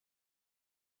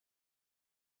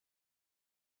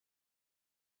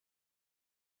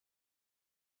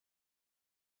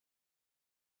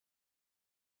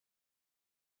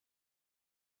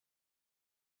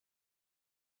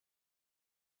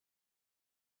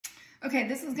Okay,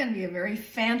 this is gonna be a very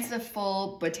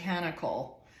fanciful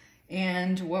botanical.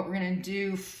 And what we're gonna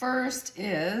do first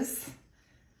is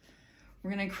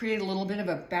we're gonna create a little bit of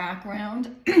a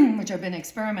background, which I've been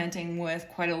experimenting with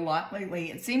quite a lot lately.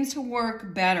 It seems to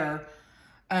work better,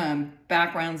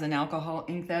 backgrounds and alcohol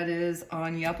ink that is,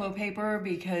 on Yupo paper,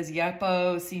 because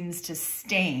Yupo seems to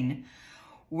stain,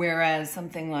 whereas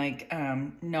something like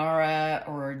Nara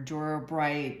or Dura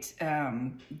Bright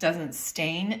doesn't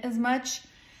stain as much.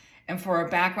 And for a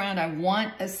background, I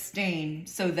want a stain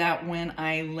so that when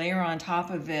I layer on top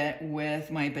of it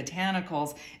with my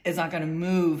botanicals, it's not going to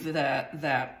move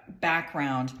that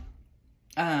background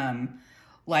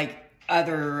like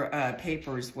other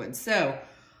papers would. So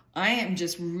I am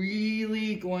just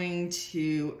really going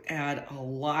to add a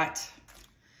lot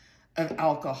of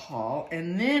alcohol.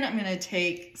 And then I'm going to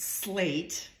take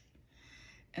Slate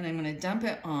and I'm going to dump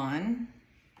it on.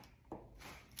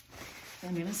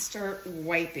 I'm going to start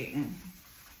wiping.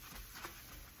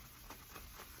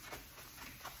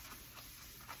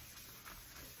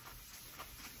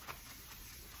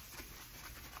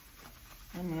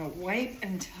 I'm going to wipe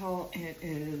until it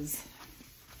is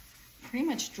pretty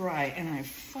much dry, and I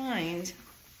find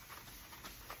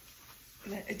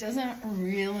that it doesn't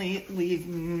really leave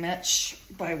much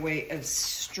by way of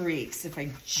streaks if I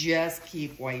just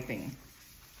keep wiping.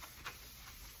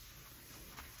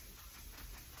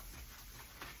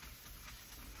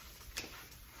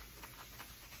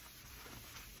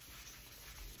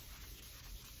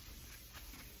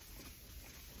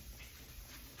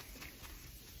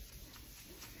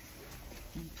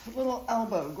 Put a little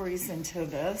elbow grease into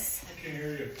this. I can't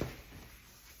hear you.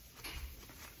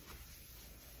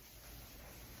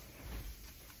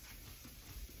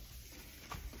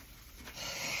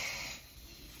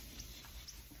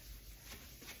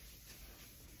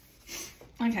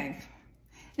 Okay,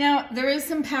 now there is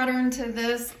some pattern to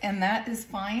this, and that is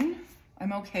fine.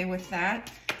 I'm okay with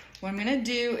that. What I'm gonna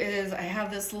do is I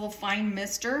have this little fine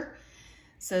mister,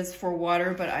 it says for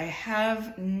water, but I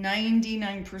have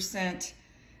 99%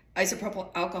 isopropyl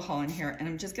alcohol in here, and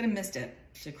I'm just gonna mist it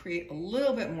to create a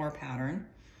little bit more pattern,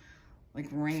 like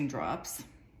raindrops.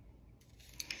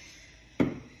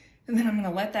 And then I'm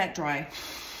gonna let that dry.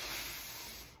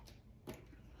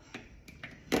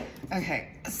 Okay,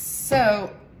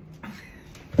 so,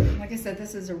 like I said,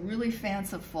 this is a really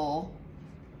fanciful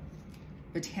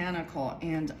botanical,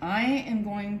 and I am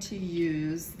going to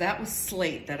use, that was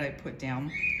Slate that I put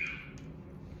down.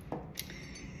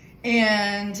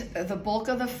 And the bulk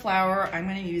of the flour, I'm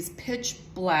gonna use pitch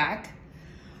black.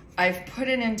 I've put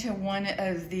it into one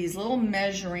of these little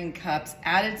measuring cups,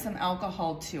 added some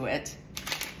alcohol to it.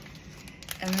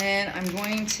 And then I'm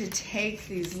going to take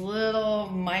these little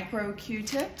micro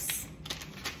Q-tips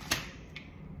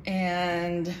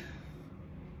and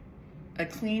a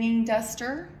cleaning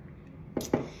duster.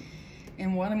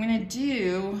 And what I'm gonna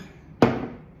do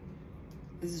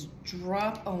is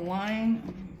drop a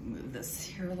line, move this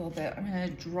here a little bit. I'm gonna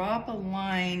drop a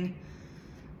line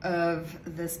of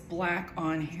this black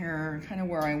on here, kind of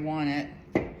where I want it,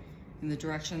 in the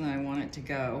direction that I want it to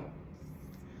go.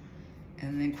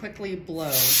 And then quickly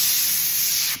blow.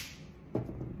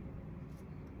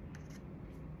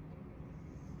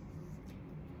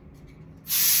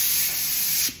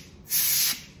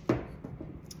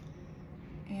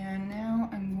 And now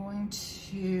I'm going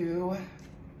to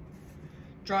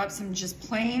drop some just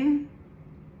plain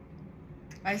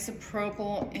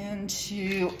isopropyl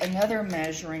into another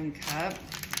measuring cup.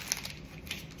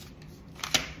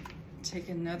 Take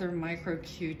another micro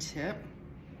Q-tip.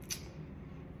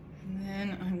 And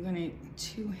then I'm going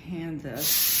to two-hand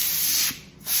this.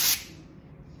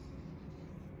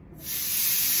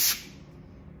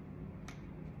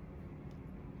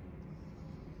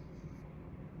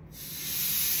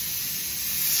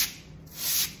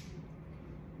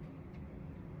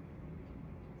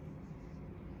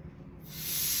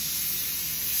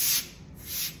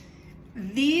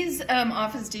 These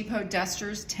Office Depot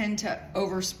dusters tend to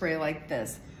overspray like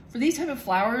this. For these type of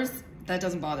flowers, that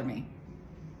doesn't bother me.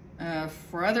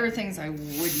 For other things, I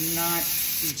would not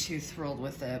be too thrilled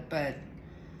with it, but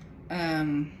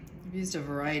I've used a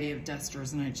variety of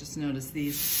dusters, and I just noticed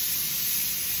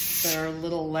these that are a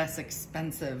little less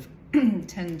expensive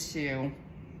tend to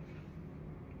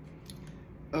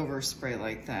overspray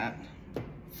like that.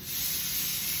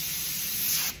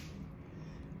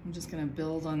 I'm just gonna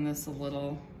build on this a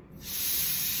little.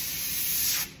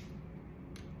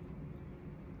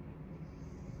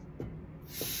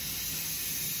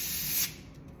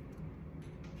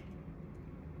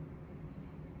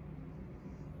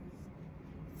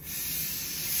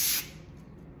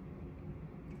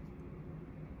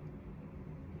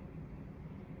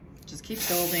 just keep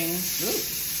building. Ooh.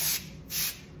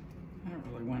 I don't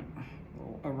really want a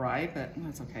little awry, but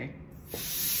that's okay. I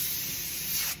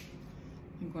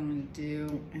think what I'm gonna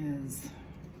do is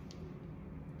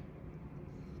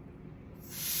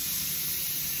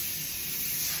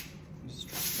just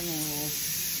drop some a little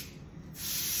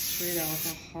straight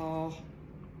alcohol.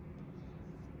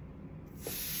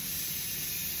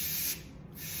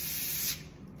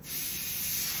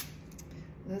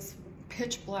 This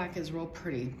pitch black is real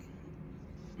pretty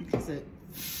because it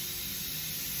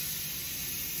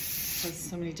has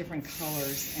so many different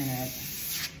colors in it.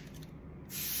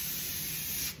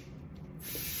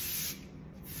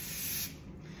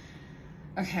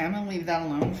 Okay, I'm gonna leave that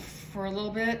alone for a little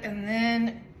bit and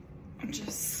then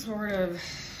just sort of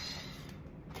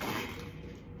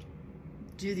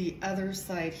do the other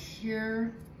side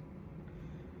here.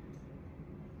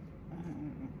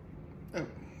 Oh. That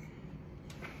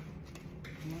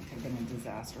could have been a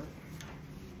disaster.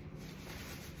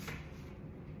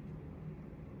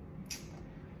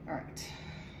 All right.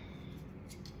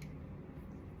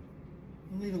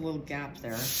 I'll leave a little gap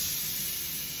there.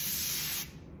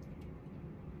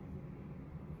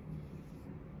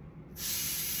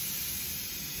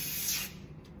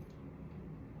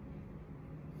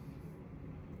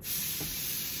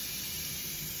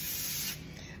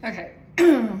 Okay.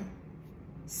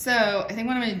 So I think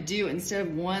what I'm going to do, instead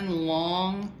of one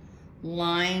long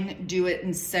line, do it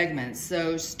in segments.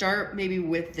 So start maybe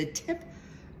with the tip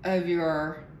of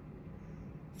your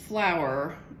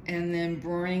flower and then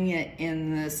bring it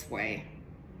in this way.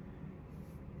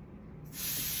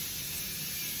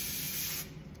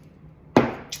 All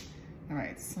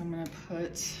right, so I'm going to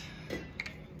put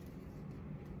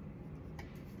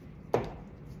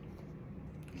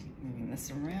moving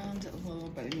this around a little,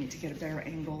 but I need to get a better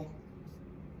angle.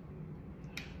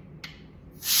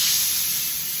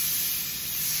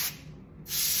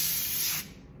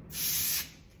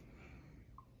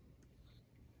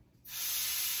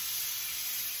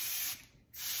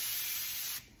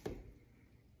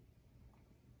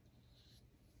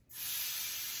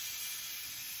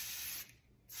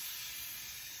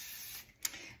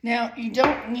 Now, you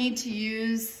don't need to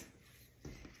use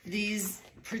these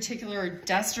particular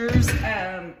dusters.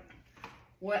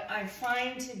 What I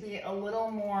find to be a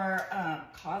little more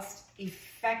cost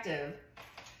effective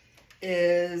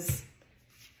is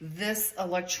this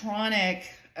electronic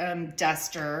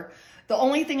duster. The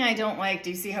only thing I don't like,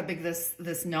 do you see how big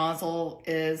this nozzle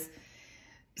is?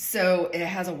 So it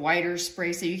has a wider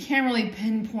spray, so you can't really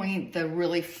pinpoint the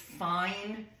really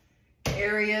fine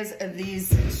areas of these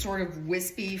sort of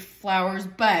wispy flowers,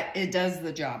 but it does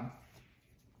the job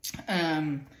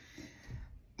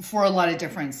for a lot of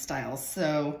different styles.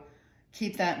 So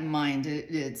keep that in mind.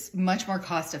 It's much more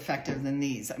cost effective than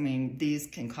these. I mean, these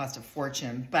can cost a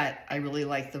fortune, but I really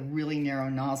like the really narrow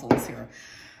nozzles here.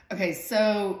 Okay,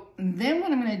 so then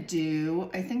what I'm gonna do,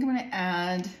 I think I'm gonna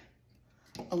add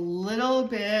a little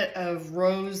bit of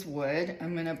rosewood.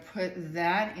 I'm gonna put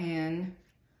that in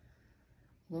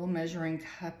a little measuring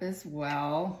cup as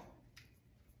well.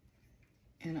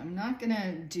 And I'm not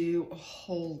gonna do a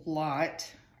whole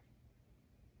lot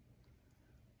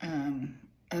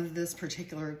of this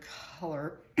particular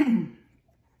color,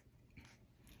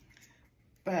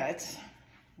 but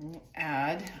we'll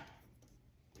add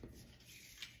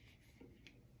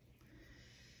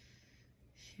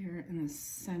here in the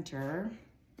center,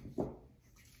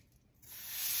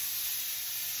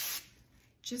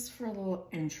 just for a little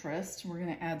interest. We're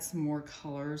gonna add some more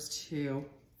colors too.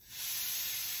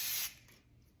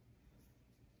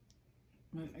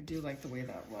 I do like the way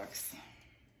that looks.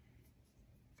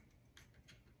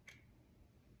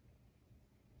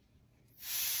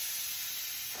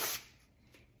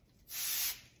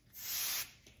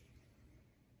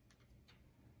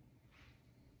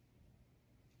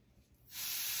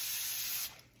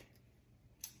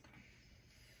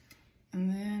 And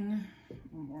then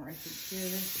one more I think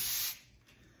here.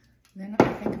 Then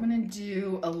I think I'm gonna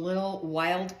do a little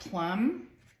wild plum.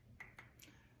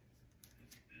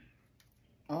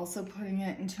 Also putting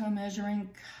it into a measuring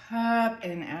cup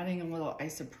and adding a little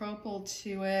isopropyl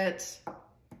to it.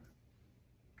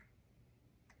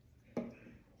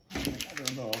 Another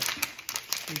little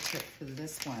tip for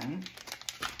this one.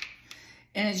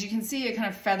 And as you can see, it kind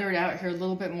of feathered out here a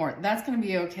little bit more. That's gonna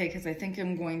be okay because I think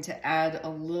I'm going to add a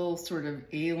little sort of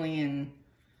alien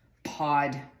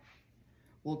pod,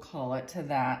 we'll call it, to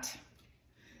that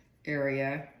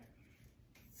area.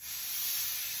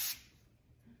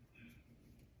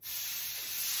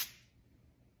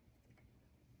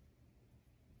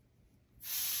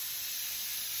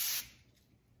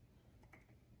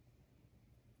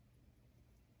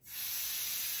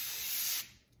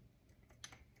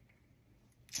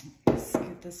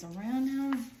 wrap this around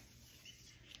now.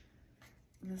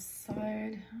 This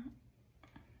side.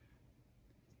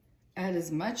 Add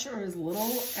as much or as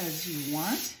little as you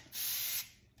want.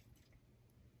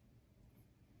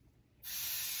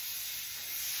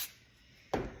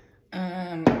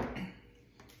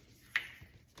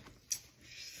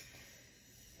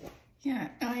 Yeah,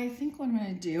 I think what I'm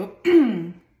going to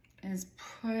do is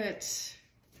put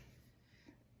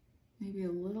maybe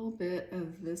a little bit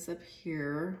of this up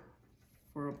here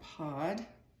for a pod,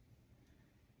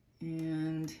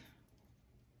 and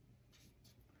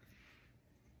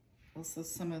also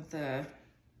some of the,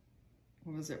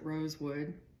 what was it,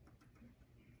 Rosewood.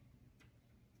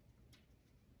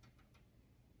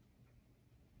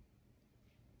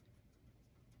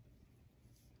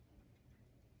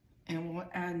 And we'll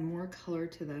add more color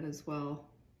to that as well.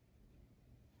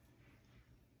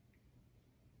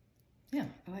 Yeah,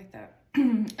 I like that.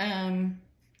 And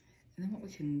then what we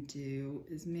can do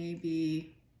is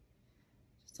maybe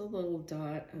just a little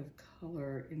dot of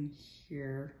color in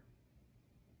here.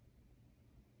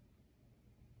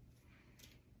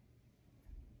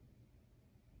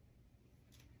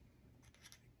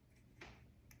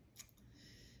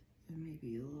 And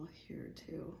maybe a little here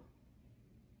too.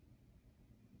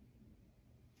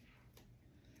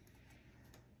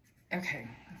 Okay,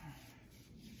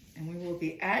 and we will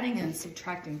be adding and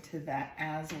subtracting to that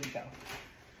as we go.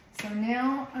 So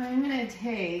now I'm gonna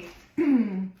take,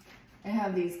 I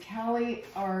have these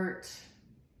CaliArt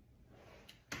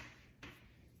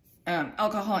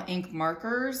alcohol ink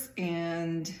markers,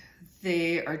 and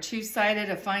they are two-sided,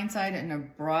 a fine side and a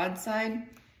broad side.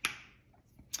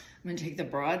 I'm gonna take the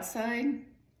broad side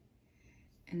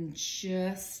and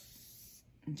just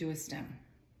do a stem.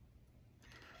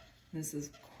 This is,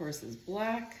 of course, is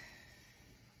black.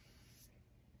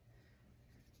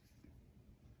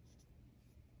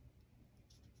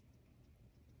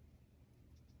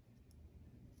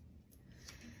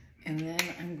 And then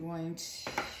I'm going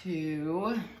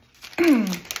to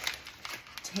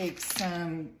take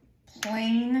some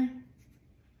plain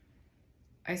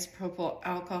isopropyl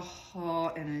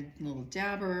alcohol and a little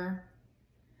dabber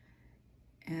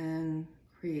and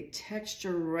create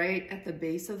texture right at the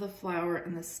base of the flower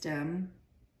and the stem.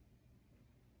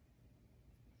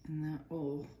 And that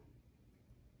will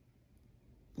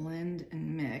blend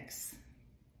and mix.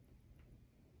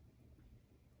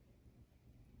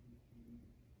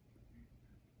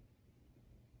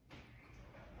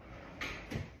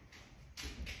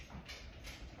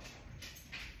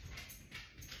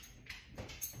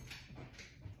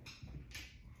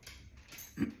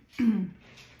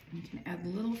 You can add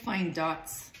little fine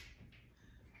dots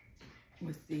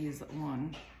with these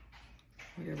along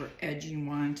whatever edge you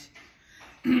want,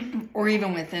 or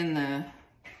even within the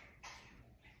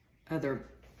other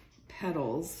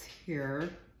petals here.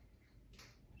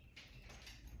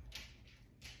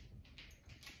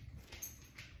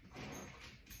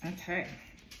 Okay,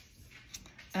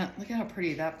 look at how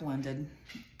pretty that blended.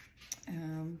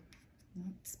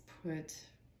 Let's put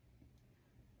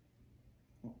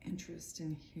interest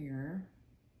in here.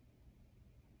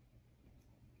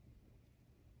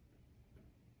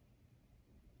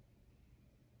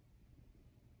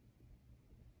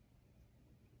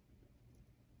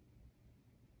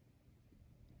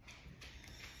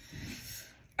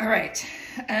 All right,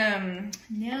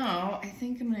 now I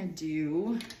think I'm gonna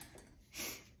do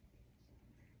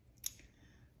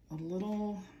a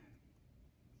little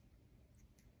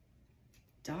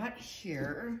dot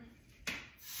here.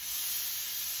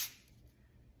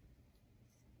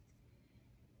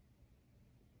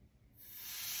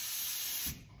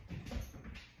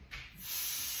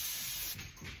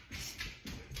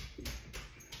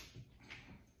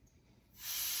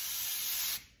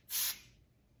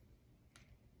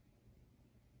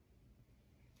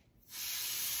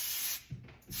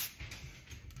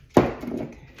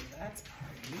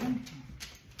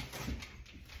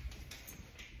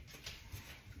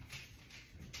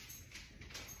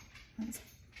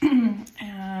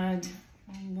 Add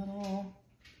a little,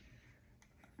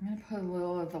 I'm going to put a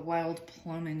little of the wild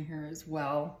plum in here as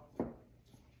well.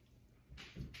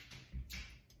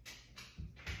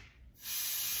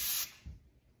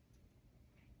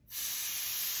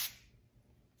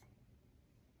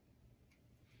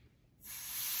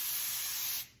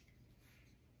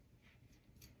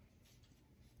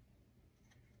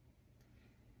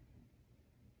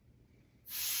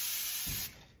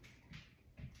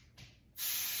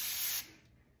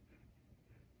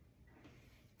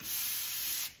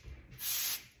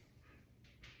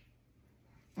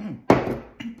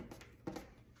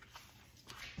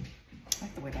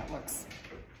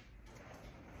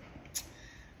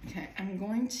 Okay, I'm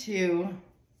going to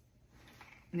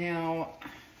now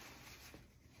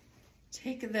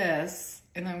take this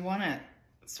and I want to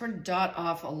sort of dot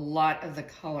off a lot of the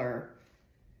color,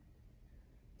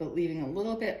 but leaving a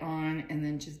little bit on and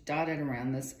then just dot it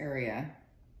around this area.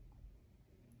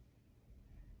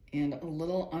 And a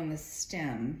little on the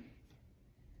stem.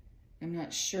 I'm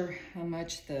not sure how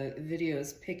much the video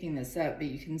is picking this up, but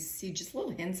you can see just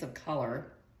little hints of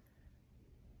color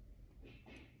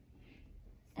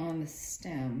on the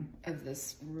stem of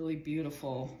this really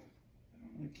beautiful,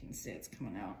 you can see it's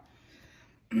coming out.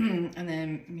 And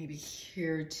then maybe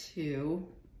here too.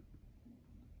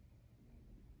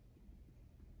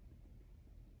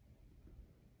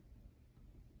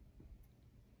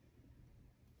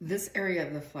 This area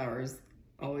of the flower is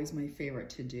always my favorite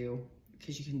to do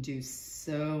because you can do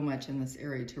so much in this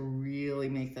area to really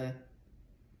make the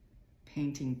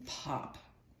painting pop.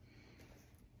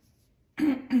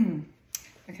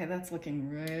 Okay, that's looking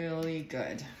really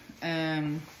good.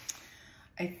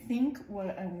 I think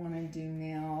what I want to do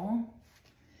now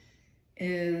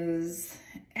is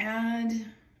add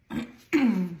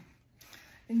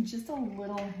just a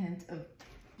little hint of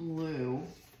blue.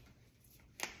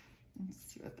 Let's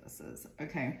see what this is.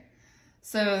 Okay,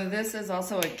 so this is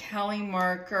also a Cali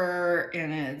marker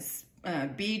and it's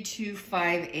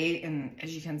B258, and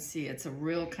as you can see, it's a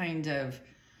real kind of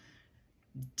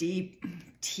deep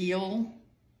teal.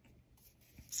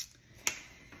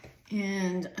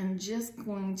 And I'm just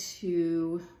going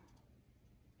to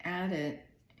add it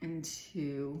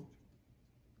into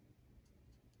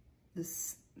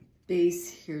this base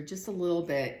here just a little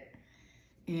bit,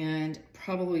 and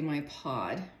probably my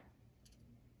pod.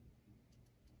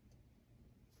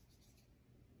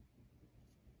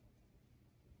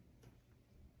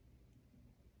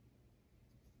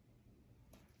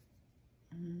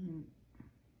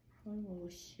 Probably a little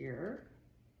here.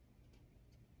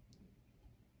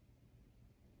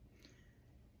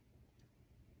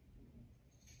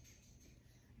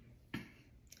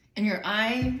 And your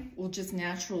eye will just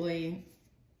naturally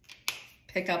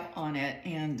pick up on it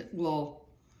and will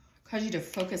cause you to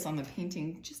focus on the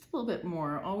painting just a little bit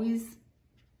more. I always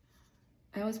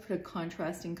put a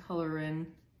contrasting color in.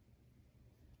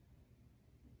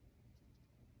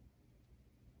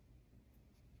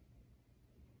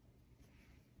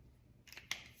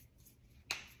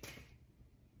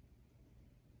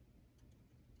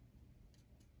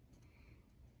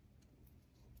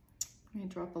 Let me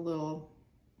drop a little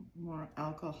more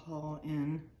alcohol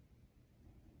in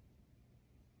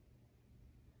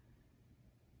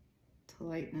to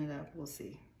lighten it up. We'll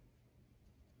see.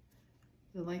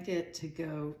 I like it to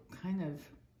go kind of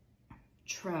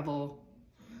travel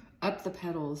up the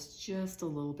petals just a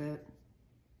little bit.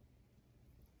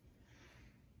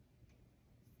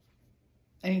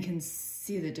 And you can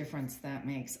see the difference that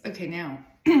makes. Okay, now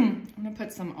I'm gonna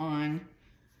put some on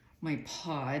my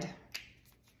pod.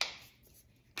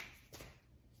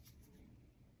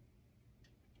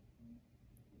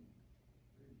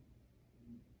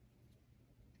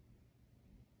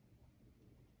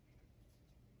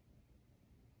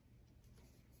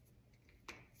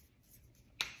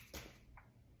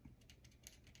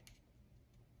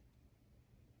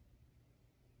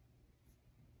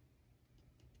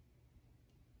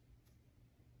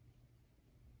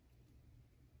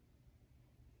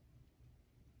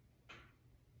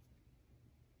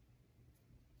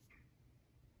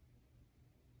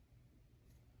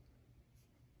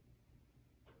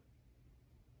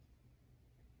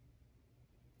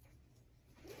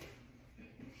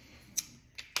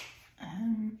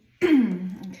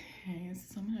 Okay,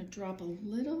 so I'm gonna drop a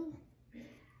little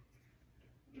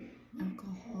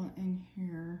alcohol in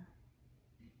here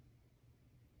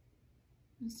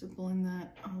just to blend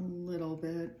that a little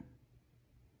bit.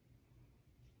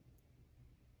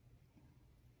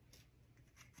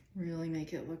 Really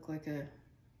make it look like a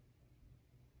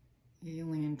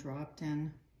alien dropped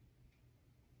in.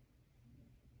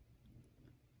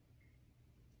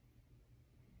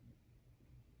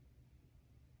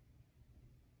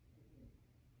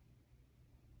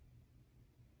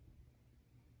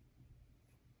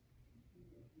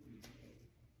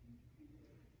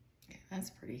 That's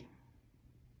pretty.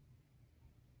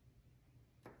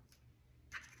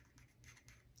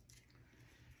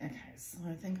 Okay, so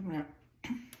I think I'm gonna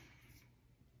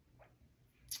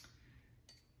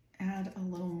add a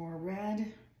little more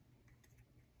red.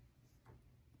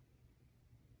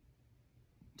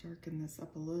 Darken this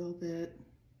up a little bit.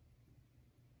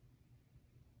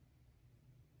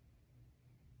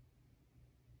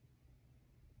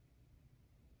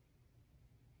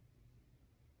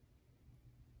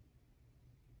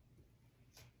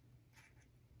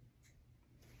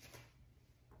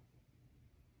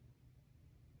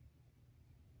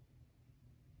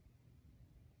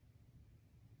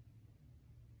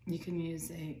 You can use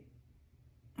a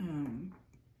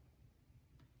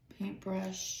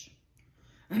paintbrush,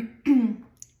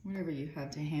 whatever you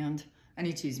have to hand. I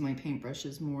need to use my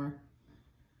paintbrushes more.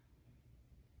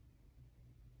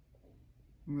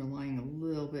 I'm relying a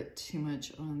little bit too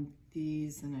much on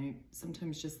these, and I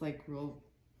sometimes just like real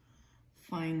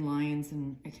fine lines,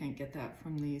 and I can't get that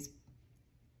from these.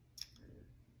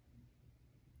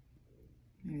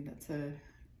 Maybe that's a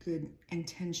good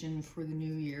intention for the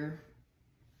new year.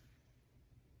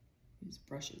 Use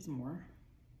brushes more.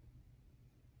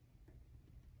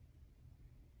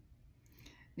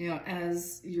 Now,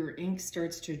 as your ink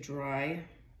starts to dry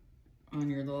on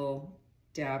your little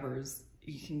dabbers,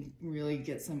 you can really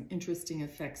get some interesting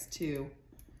effects too.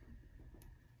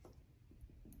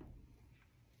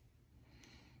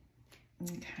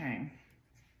 Okay,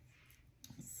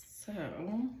 so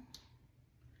don't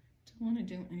want to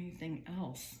do anything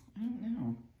else. I don't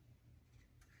know.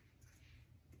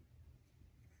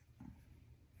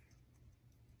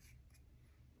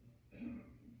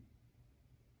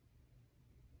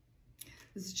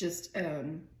 This is just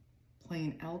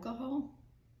plain alcohol.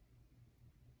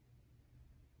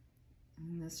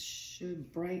 And this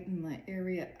should brighten the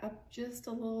area up just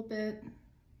a little bit.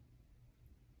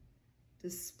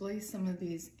 Display some of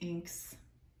these inks.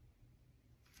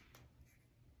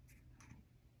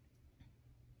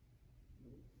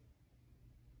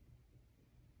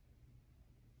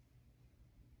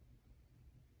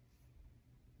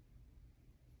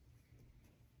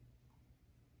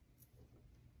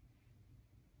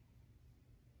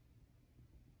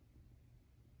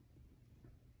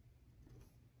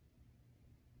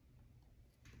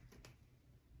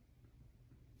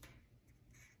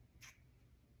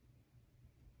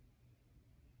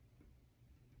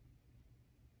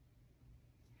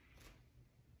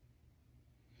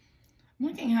 I'm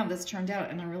looking how this turned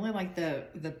out, and I really like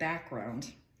the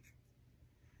background.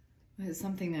 That is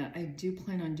something that I do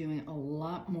plan on doing a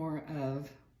lot more of.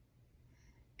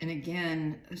 And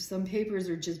again, some papers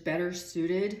are just better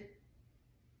suited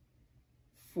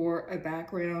for a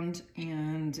background,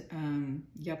 and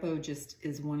Yupo just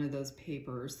is one of those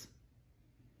papers.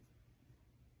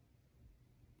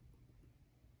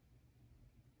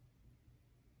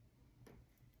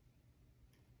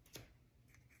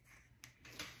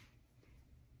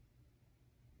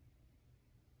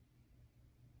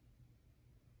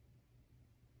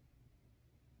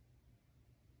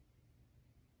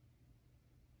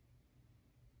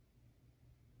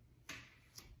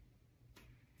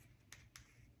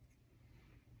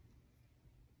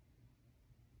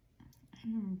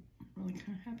 I'm really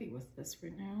kind of happy with this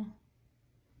right now.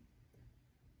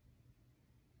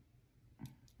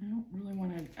 I don't really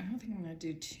want to, I don't think I'm going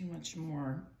to do too much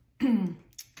more.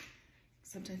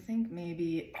 Except I think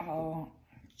maybe I'll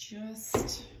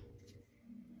just,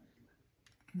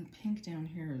 the pink down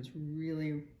here is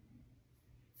really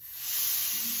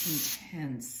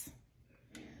intense.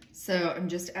 So I'm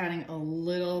just adding a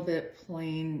little bit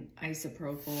plain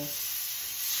isopropyl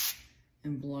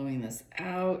and blowing this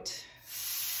out.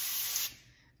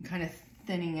 I'm kind of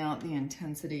thinning out the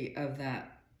intensity of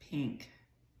that pink.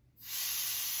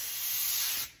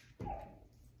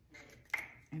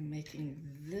 I'm making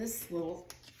this little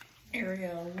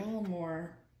area a little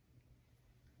more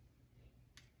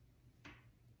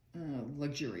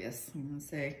luxurious, I'm gonna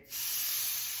say.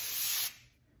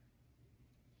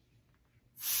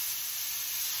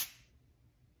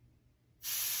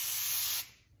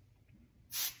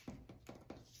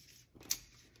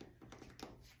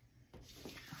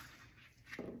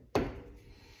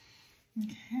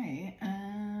 Okay,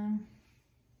 I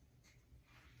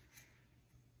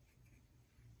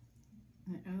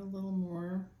add a little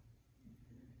more,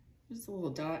 just a little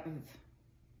dot of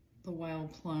the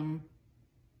wild plum,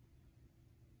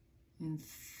 and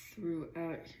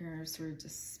throughout here, sort of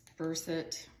disperse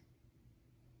it.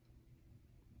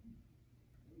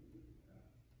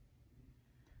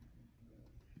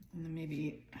 And then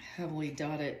maybe heavily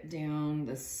dot it down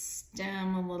the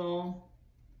stem a little.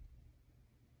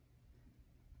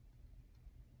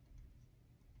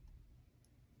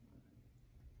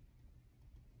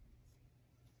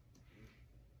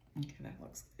 Okay, that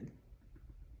looks good.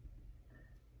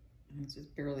 And it's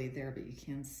just barely there, but you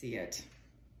can see it.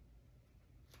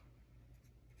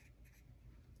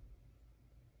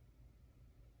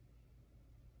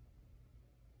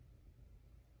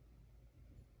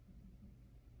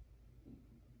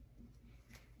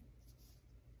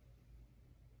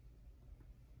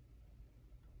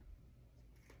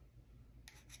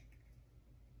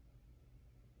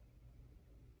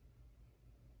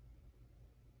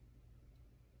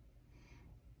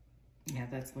 Yeah,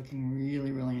 that's looking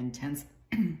really, really intense.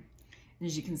 And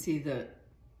as you can see, the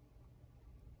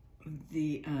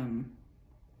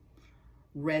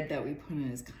red that we put in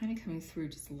is kind of coming through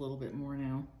just a little bit more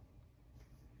now.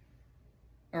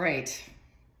 All right,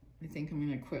 I think I'm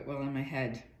gonna quit while I'm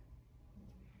ahead.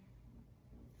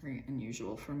 Very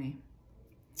unusual for me.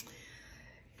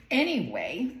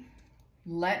 Anyway,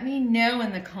 let me know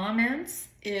in the comments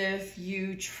if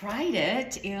you tried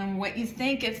it and what you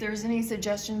think. If there's any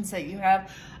suggestions that you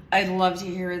have, I'd love to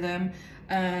hear them.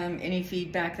 Any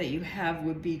feedback that you have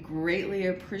would be greatly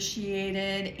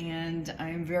appreciated, and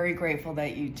I'm very grateful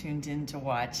that you tuned in to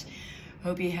watch.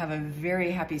 Hope you have a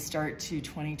very happy start to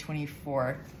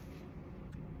 2024.